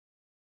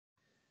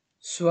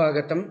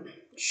स्वागतं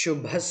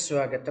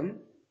शुभस्वागतम्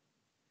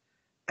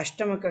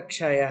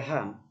अष्टमकक्षायाः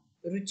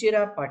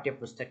रुचिरा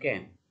पाठ्यपुस्तके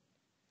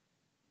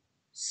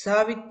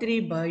सावित्री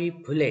बाई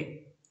फुले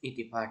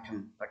इति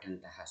पाठं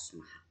पठन्तः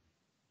स्मः।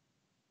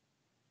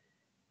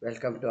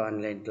 Welcome two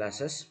online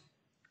classes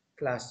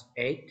class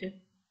 8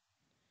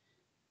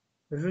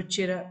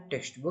 Ruchira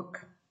text book.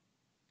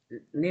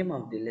 Name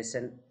of the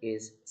lesson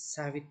is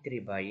Savitri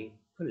Bai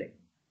Phule.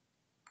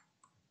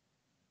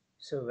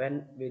 So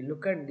when we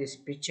look at this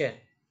picture,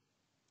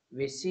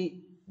 we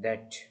see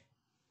that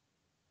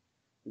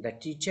the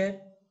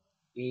teacher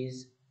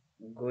is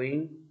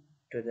going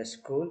to the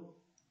school.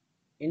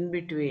 In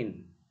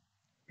between,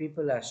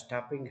 people are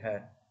stopping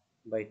her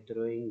by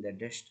throwing the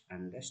dust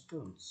and the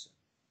stones.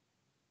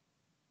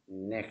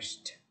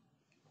 Next.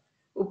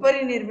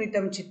 उपरि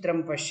निर्मितं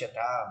चित्रं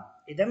पश्यताम्.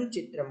 इदं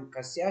चित्रं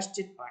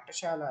कस्याश्चित्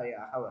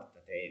पाठशालायाः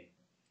वर्तते.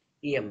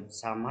 इयं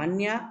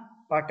सामान्या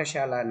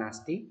पाठशाला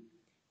नास्ति.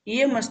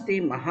 इयमस्ति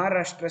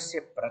महाराष्ट्रस्य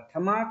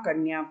प्रथमा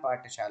कन्या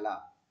पाठशाला.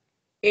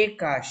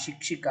 एका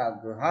शिक्षिका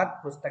गृहात्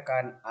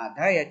पुस्तकान्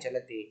आदाय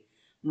चलति.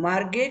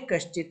 मार्गे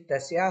कश्चित्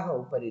तस्याः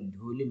उपरि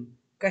धूलिं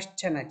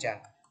कश्चन च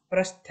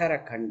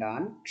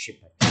प्रस्तरखण्डान्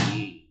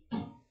क्षिपति.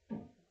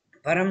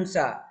 परं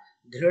सा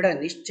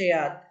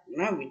दृढनिश्चयात्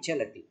न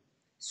विचलति.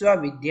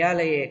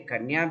 स्वविद्यालये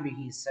कन्याभिः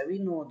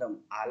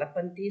सविनोदम्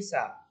आलपन्ती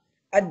सा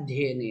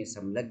अध्ययने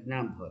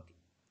संलग्ना भवति.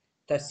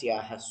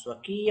 तस्याः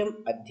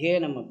स्वकीयम्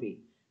अध्ययनमपि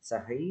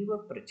सहैव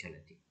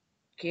प्रचलति.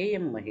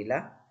 केयं महिला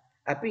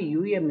अपि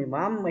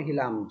यूयमिमां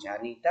महिलां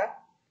जानीता.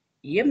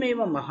 इयमेव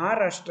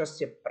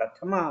महाराष्ट्रस्य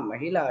प्रथमा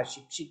महिला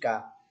शिक्षिका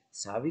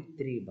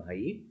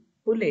सावित्रीबाई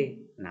फुले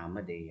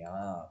नामधेया.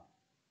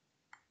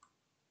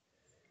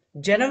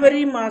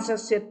 जनवरी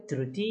मासस्य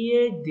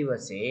तृतीये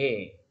दिवसे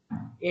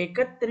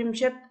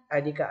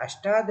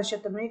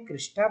 31-18तमे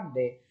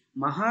ख्रीष्टाब्दे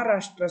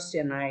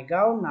महाराष्ट्रस्य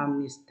नायगांव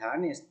नाम्नि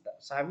स्थाने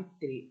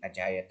सावित्री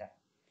अजायत.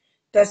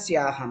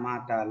 तस्याः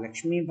माता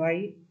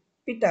लक्ष्मीबाई,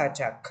 पिता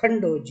च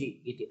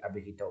खण्डोजी इति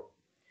अभिहितौ.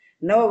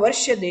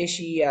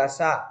 नववर्षदेशीया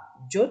सा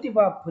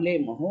ज्योतिबा फुले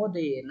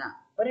महोदयेन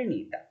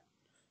परिणीता.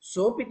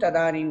 सोऽपि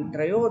तदानीं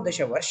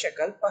 13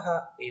 वर्षकल्पः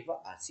एव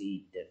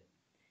आसीत्.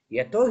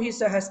 यतो हि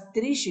सः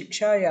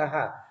स्त्रीशिक्षायाः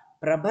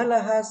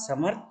प्रबलः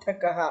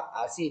समर्थकः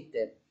आसीत्.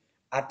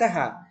 अतः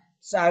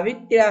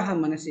सावित्र्याः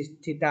मनसि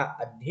स्थिता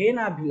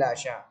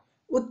अध्ययनाभिलाषा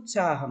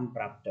उत्साहं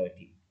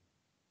प्राप्तवती.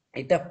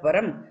 इतः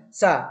परं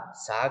सा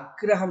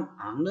साग्रहम्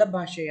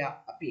आङ्ग्लभाषया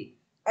अपि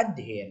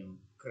अध्ययनं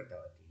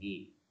कृतवती.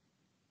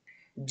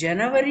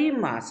 जनवरी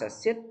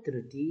मासस्य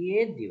तृतीये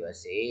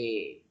दिवसे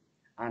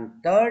on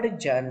 3rd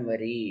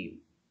January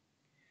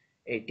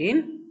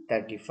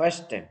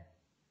 1831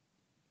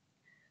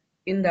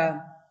 in the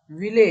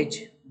village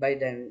by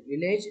the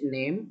village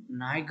named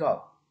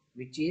Naigaon,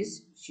 which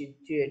is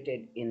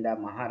situated in the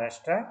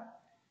Maharashtra,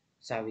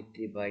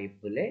 Savitri Bai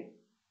Phule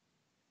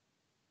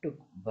took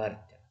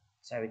birth.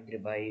 Savitri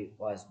Bai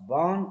was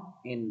born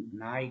in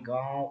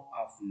Naigaon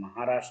of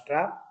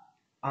Maharashtra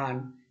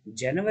on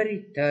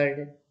January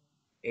 3rd,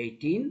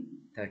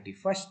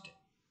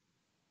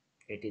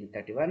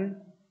 1831.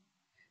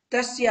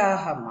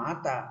 Tasyaha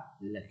Mata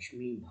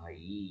Lakshmi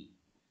Bai.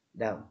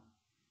 The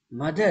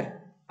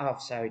mother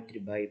of Savitri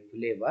Bai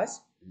Phule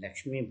was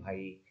Lakshmi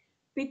Bai.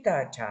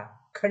 Pita cha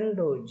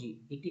Khandoji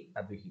iti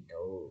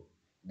abhihito.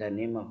 The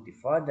name of the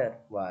father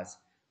was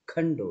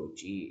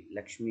Khandoji.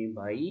 Lakshmi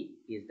Bai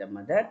is the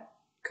mother,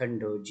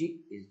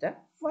 Khandoji is the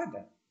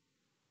father.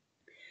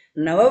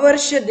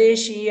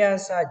 नववर्षदेशीया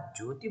सा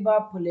ज्योतिबा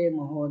फुले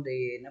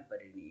महोदयेन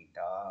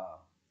Parineeta.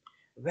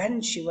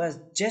 When she was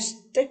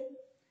just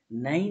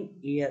 9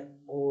 years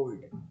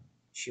old,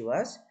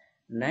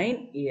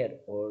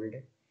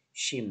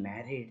 she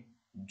married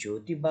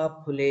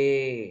Jyotiba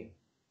Phule.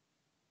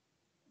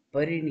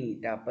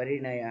 Parinita,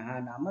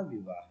 Parinayaha Nama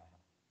Vivaha.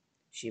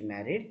 She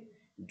married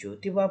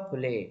Jyotiba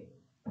Phule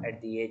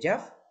at the age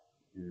of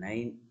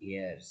 9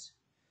 years.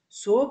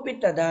 Sopi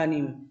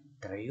tadanim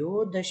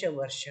Trayodasha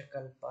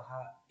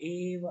Varshakalpaha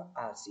eva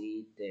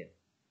asit.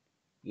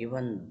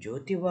 Even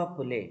Jyotiba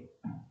Phule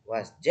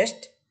was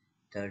just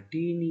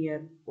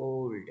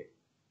 13-year-old.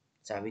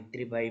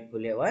 Savitri Bai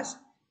Phule was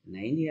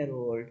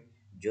 9-year-old.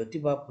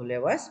 Jyotiba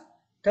Phule was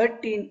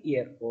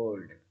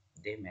 13-year-old.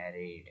 They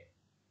married.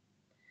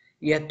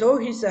 यतो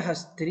हि सः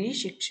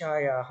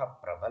स्त्रीशिक्षायाः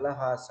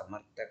प्रबलः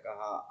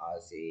समर्थकः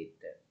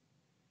आसीत्.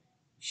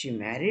 She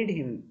married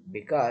him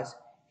because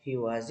he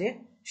was a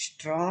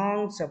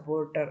strong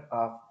supporter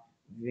of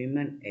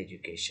women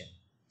education.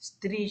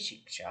 Stree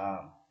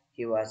Shiksha.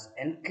 He was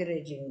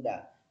encouraging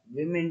the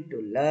women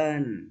to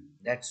learn.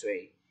 That's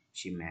why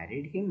she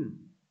married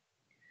him.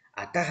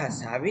 अतः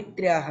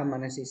सावित्र्याः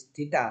मनसि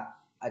स्थिता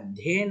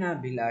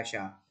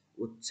अध्ययनाभिलाषा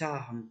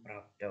उत्साहं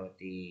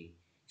प्राप्तवती.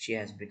 She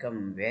has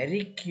become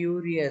very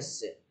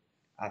curious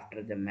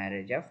after the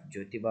marriage of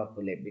Jyotiba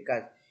Phule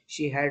because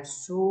she had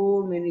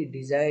so many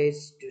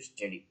desires to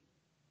study.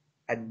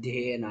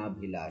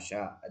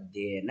 अध्ययनाभिलाषा,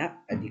 अध्ययन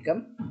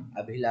अधिकम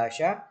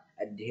अभिलाषा,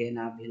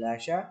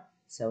 अध्ययनाभिलाषा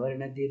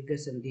सवर्ण दीर्घ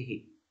संधिः.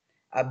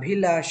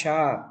 अभिलाषा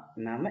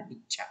नाम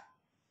इच्छा,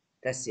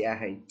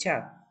 तस्याः इच्छा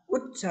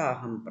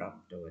उत्साहं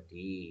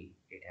प्राप्तवती.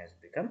 It has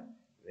become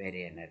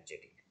very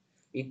energetic.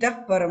 इतः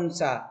परं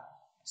सा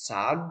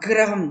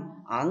साग्रहम्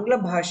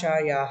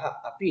आङ्ग्लभाषायाः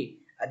अपि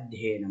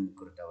अध्ययनं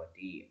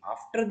कृतवती.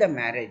 After the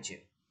marriage,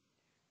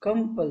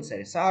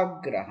 compulsory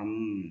sagraham,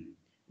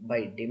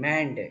 by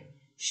demand,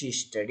 she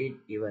studied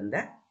even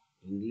the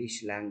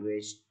English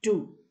language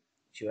too.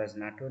 She was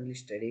not only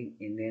studying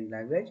Indian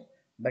language,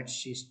 but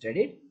she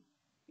studied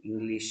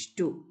English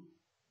too.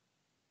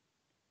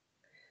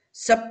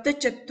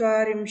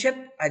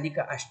 सप्तचत्वारिंशत् अधिक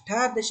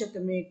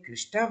अष्टादशतमे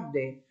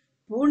ख्रीष्टाब्दे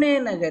पुणे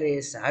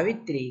नगरे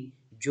सावित्री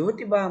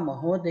ज्योतिबा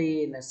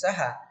महोदयेन सह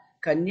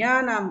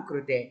कन्यानां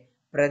कृते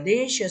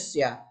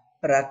प्रदेशस्य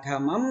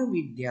प्रथमं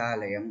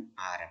विद्यालयम्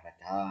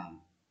आरभत.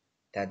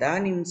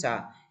 तदानीं सा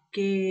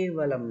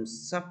केवलं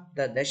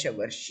 17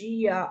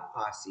 वर्षीया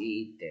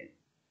आसीत्.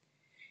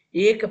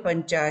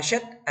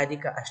 एकपञ्चाशत्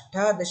अधिक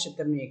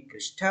अष्टादशतमे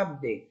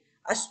ख्रीष्टाब्दे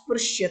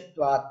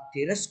अस्पृश्यत्वात्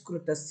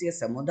तिरस्कृतस्य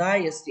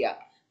समुदायस्य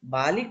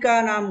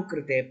बालिकानां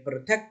कृते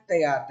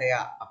पृथक्तया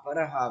तया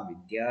अपरः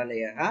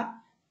विद्यालयः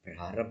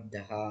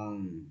प्रारब्धः.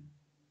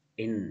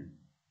 In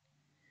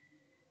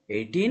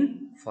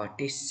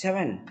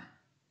 1847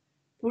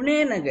 पुणे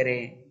नगरे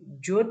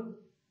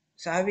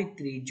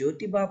सावित्री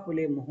ज्योतिबा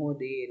फुले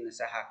महोदयेन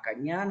सह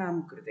कन्यानां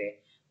कृते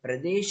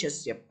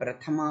प्रदेशस्य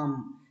प्रथमां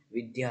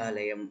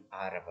विद्यालयम्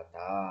आरभत.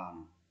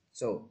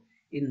 So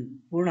in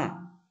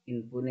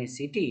Pune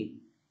city,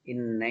 in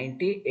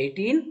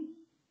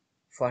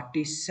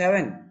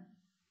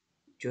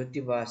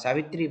 1847,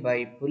 Savitri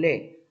Bai Phule,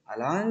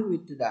 along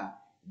with the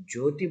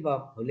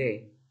Jyotiba Phule,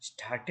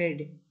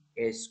 started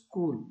a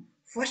school,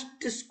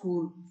 first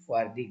school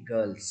for the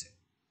girls.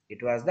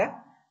 It was the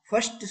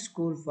first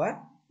school for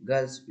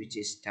girls which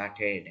is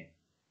started.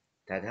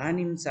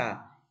 तदानीं सा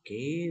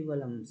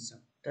केवलं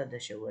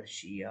 17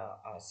 वर्षीया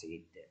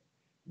आसीत्.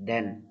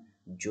 Then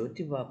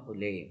Jyotiba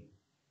Phule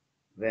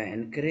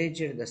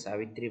encouraged the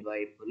Savitri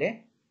Bai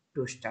Phule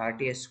to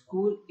start a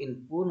school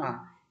in Pune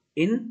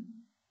in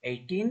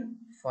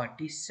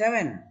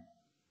 1847.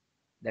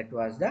 That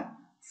was the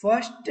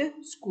first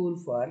school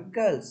for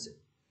girls.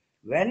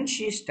 When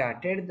she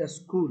started the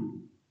school,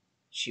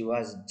 she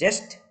was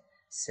just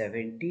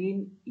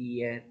 17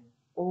 years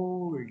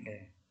old.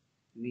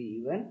 We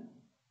even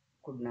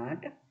could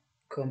not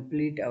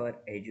complete our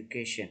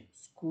education.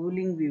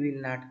 Schooling we will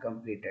not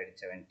complete at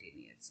 17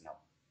 years now.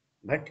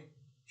 But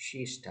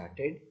she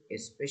started a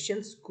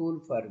special school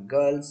for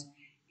girls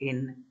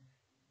in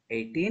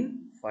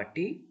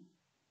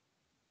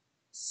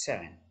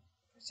 1847.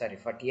 Sorry,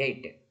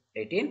 48.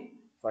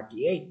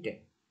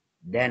 1848.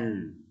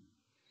 Then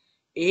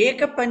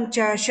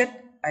एकपञ्चाशत्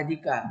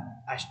अधिक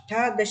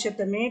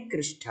अष्टादशतमे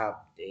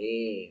ख्रीष्टाब्दे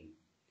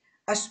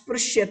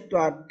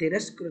अस्पृश्यत्वात्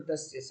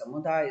तिरस्कृतस्य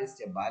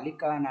समुदायस्य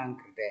बालिकानां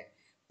कृते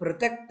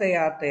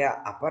पृथक्तया तया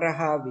अपरः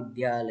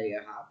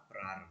विद्यालयः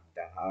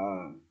प्रारब्धः.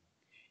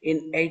 In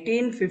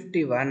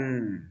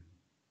 1851,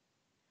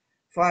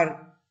 for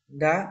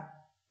the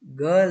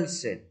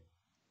girls,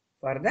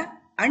 for the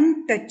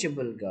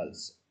untouchable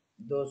girls,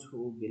 those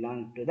who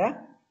belong to the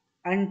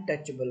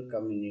untouchable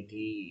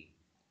community,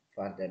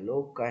 for the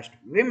low caste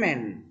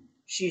women,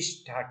 she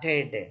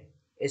started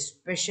a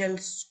special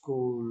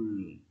school,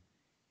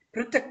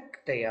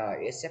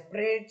 Pritaktaya, a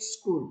separate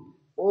school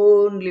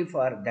only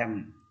for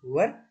them who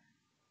were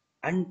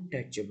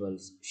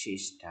untouchables. She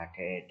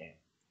started.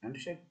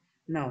 Understood?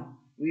 Now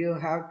we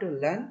have to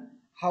learn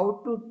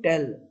how to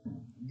tell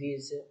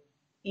these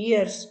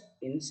years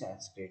in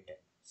Sanskrit.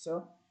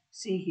 So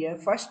see here,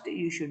 first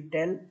you should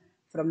tell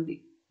from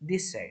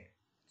this side.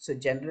 So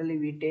generally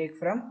we take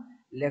from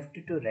left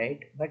to right,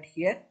 but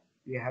here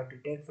we have to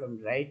take from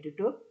right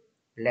to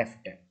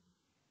left.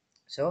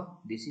 So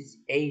this is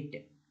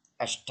 8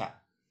 ashta.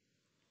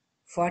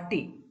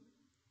 40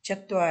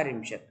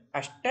 चत्वारिंशत्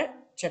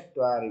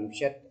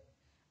अष्टचत्वारिंशत्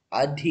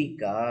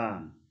अधिक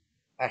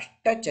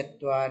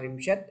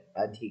अष्टचत्वारिंशत्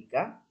अधिक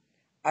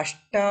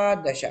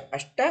अष्टादश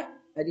अष्ट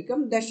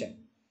अधिकं दश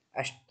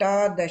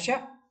अष्टादश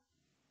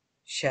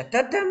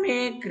शततमे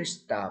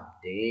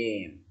ख्रीष्टाब्दे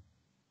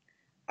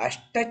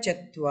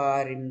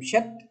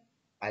अष्टचत्वारिंशत्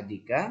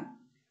अधिक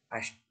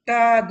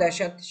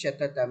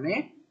अष्टादशशततमे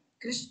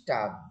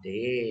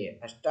ख्रीष्टाब्दे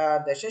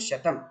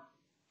अष्टादशशतम्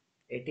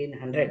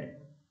 1800.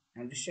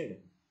 Understood?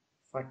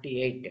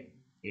 48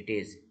 it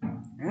is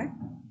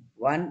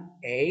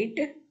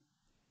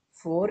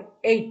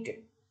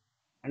 1848.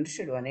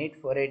 Understood?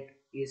 1848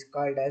 is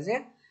called as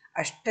a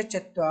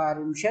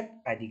अष्टचत्वारिंशत्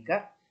अधिक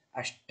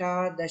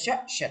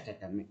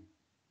अष्टादशशततमे.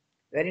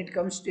 When it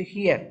comes to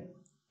here,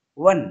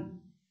 1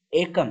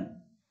 Ekam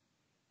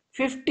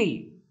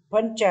 50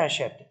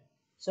 पंचाशत,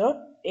 so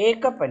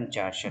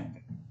एकपञ्चाशत्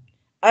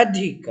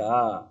अधिक,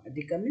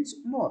 अधिक means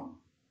more,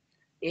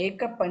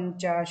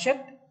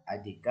 एकपञ्चाशत्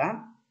अधिक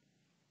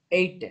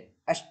 8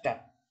 अष्ट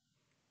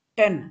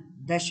 10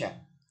 दश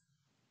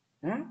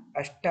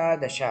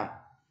अष्टादश.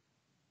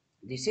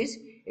 This is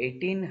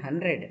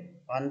 1800,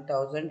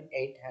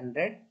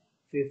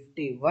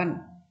 1851,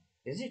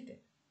 is it?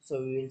 So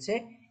we will say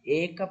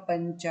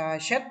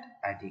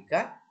एकपञ्चाशत् अधिक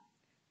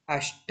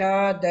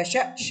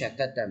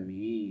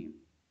अष्टादशशततमे.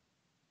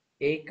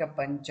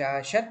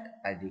 एकपञ्चाशत्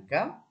अधिक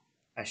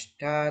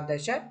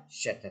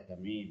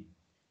अष्टादशशततमे.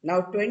 Now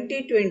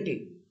 2020.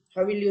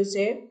 How will you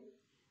say?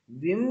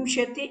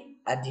 विंशति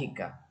अधिक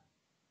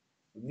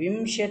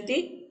विंशति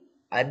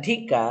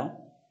अधिक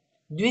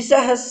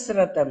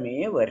द्विसहस्रतमे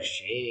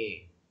वर्षे.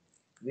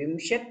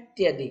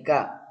 विंशत्यधिक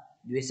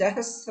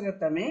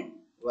द्विसहस्रतमे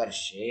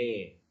वर्षे.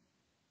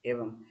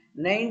 एवं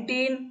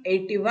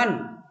 1981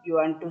 you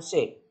want to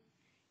say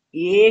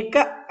एक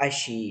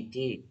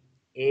अशीति.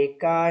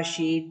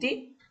 एकाशीति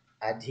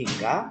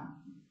अधिक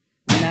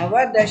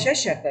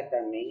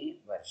नवदशशततमे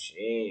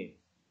वर्षे.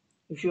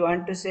 If you want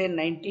to say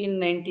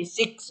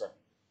 1996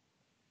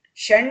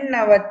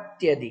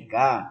 षण्णवत्यधिक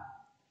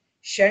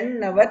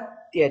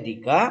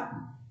षण्णवत्यधिक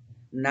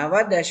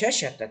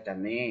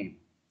नवदशशततमे.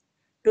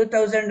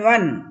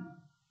 2001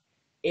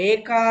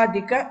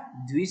 एकाधिक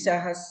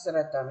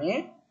द्विसहस्रतमे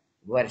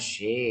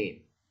वर्षे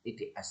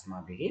इति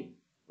अस्माभिः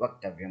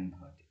वक्तव्यं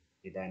भवति.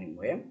 इदानीं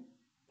वयं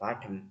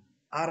पाठम्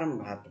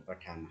आरम्भात्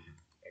पठामः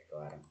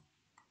एकवारम्.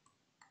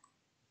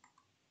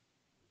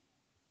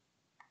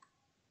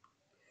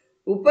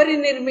 उपरि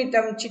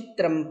निर्मितं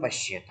चित्रं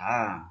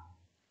पश्यता.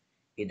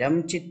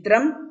 इदं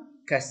चित्रं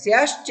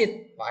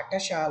कस्याश्चित्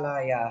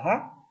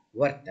पाठशालायाः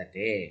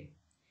वर्तते.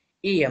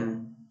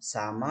 इयं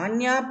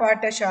सामान्या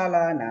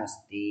पाठशाला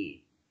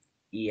नास्ति.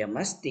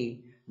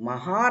 इयमस्ति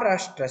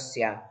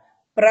महाराष्ट्रस्य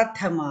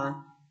प्रथमा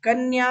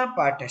कन्या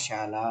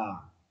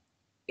पाठशाला.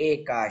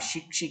 एका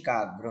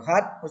शिक्षिका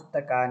गृहात्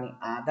पुस्तकानि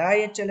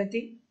आदाय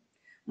चलति.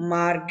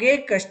 मार्गे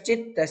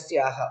कश्चित्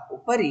तस्याः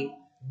उपरि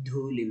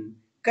धूलिं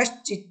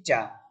कश्चिच्च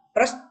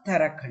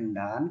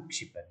प्रस्तरखण्डान्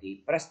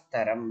क्षिपति.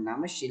 प्रस्तरं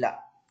नाम शिला.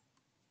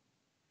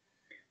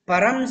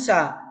 परं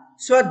सा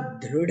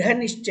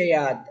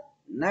स्वदृढनिश्चयात्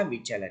न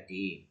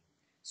विचलति.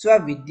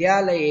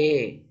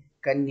 स्वविद्यालये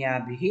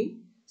कन्याभिः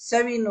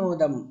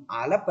सविनोदम्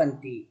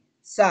आलपन्ति.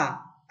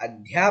 सा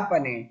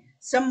अध्यापने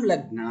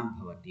संलग्ना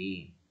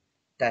भवति.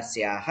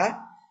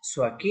 तस्याः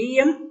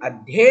स्वकीयम्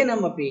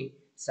अध्ययनमपि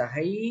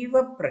सहैव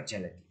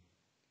प्रचलति.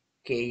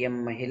 केयं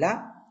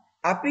महिला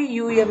अपि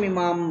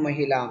यूयमिमां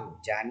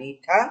महिलां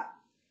जानीथा.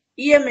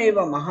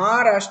 इयमेव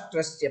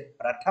महाराष्ट्रस्य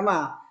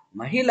प्रथमा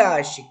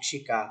महिला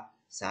शिक्षिका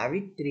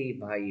सावित्री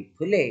बाई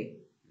फुले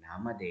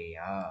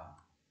नामधेया.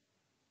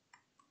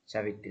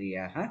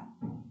 सावित्र्याः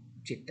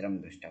चित्रं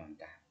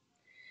दृष्टवन्तः.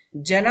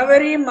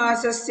 जनवरी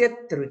मासस्य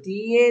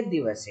तृतीये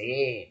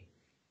दिवसे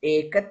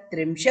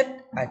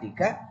 31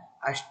 अधिक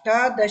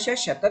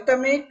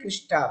अष्टादशशततमे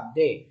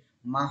ख्रीष्टाब्दे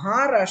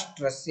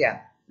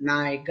महाराष्ट्रस्य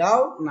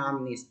नायगांव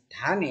नाम्नि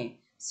स्थाने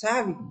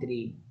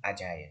सावित्री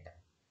अजायत.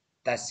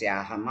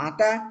 तस्याः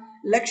माता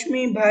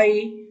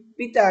लक्ष्मीबाई,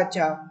 पिता च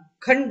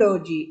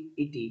खण्डोजी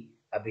इति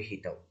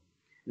अभिहितौ.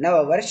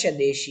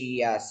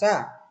 नववर्षदेशीया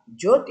सा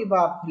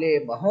ज्योतिबा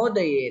फुले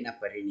महोदयेन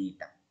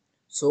परिणीता.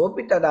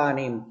 सोऽपि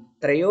तदानीं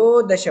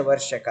 13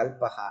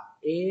 वर्षकल्पः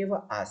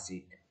एव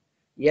आसीत्.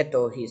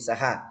 यतो हि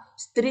सः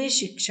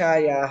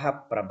स्त्रीशिक्षायाः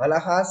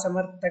प्रबलः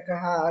समर्थकः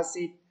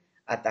आसीत्.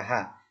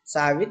 अतः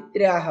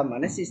सावित्र्याः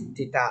मनसि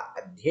स्थिता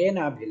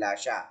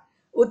अध्ययनाभिलाषा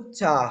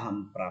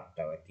उत्साहं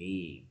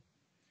प्राप्तवती.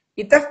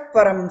 इतः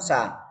परं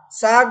सा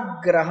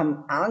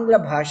साग्रहम्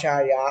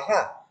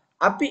आङ्ग्लभाषायाः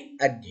अपि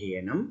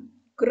अध्ययनं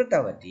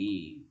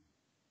कृतवती.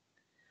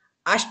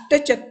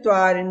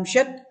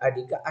 48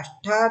 अधिक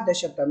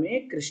अष्टादशतमे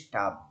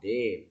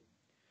ख्रीष्टाब्दे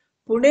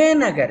पुणे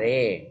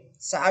नगरे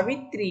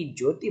सावित्री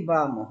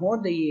ज्योतिबा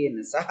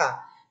महोदयेन सह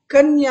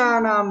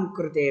कन्यानां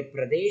कृते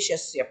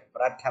प्रदेशस्य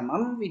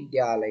प्रथमं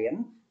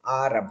विद्यालयम्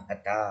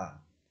आरभत.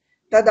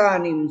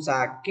 तदानीं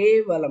सा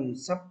केवलं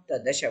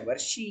 17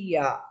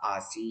 वर्षीया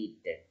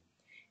आसीत्.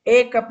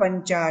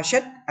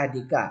 51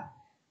 अधिक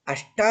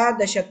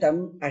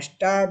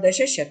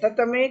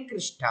अष्टादशशततमे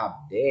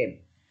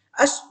ख्रीष्टाब्दे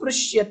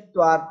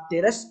अस्पृश्यत्वात्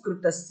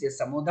तिरस्कृतस्य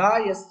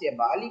समुदायस्य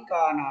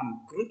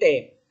बालिकानां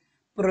कृते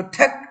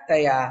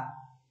पृथक्तया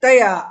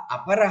तया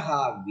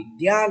अपरः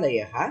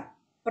विद्यालयः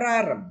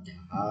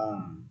प्रारब्धः.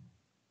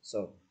 So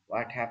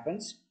what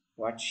happens?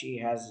 What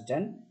she has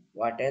done?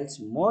 What else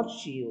more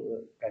she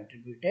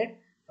contributed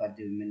for the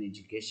women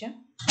education? We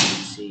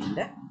will see in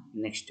the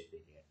next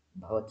period.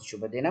 भवतु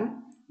शुभदिनं,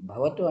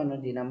 भवतु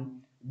अनुदिनं.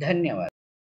 धन्यवादः.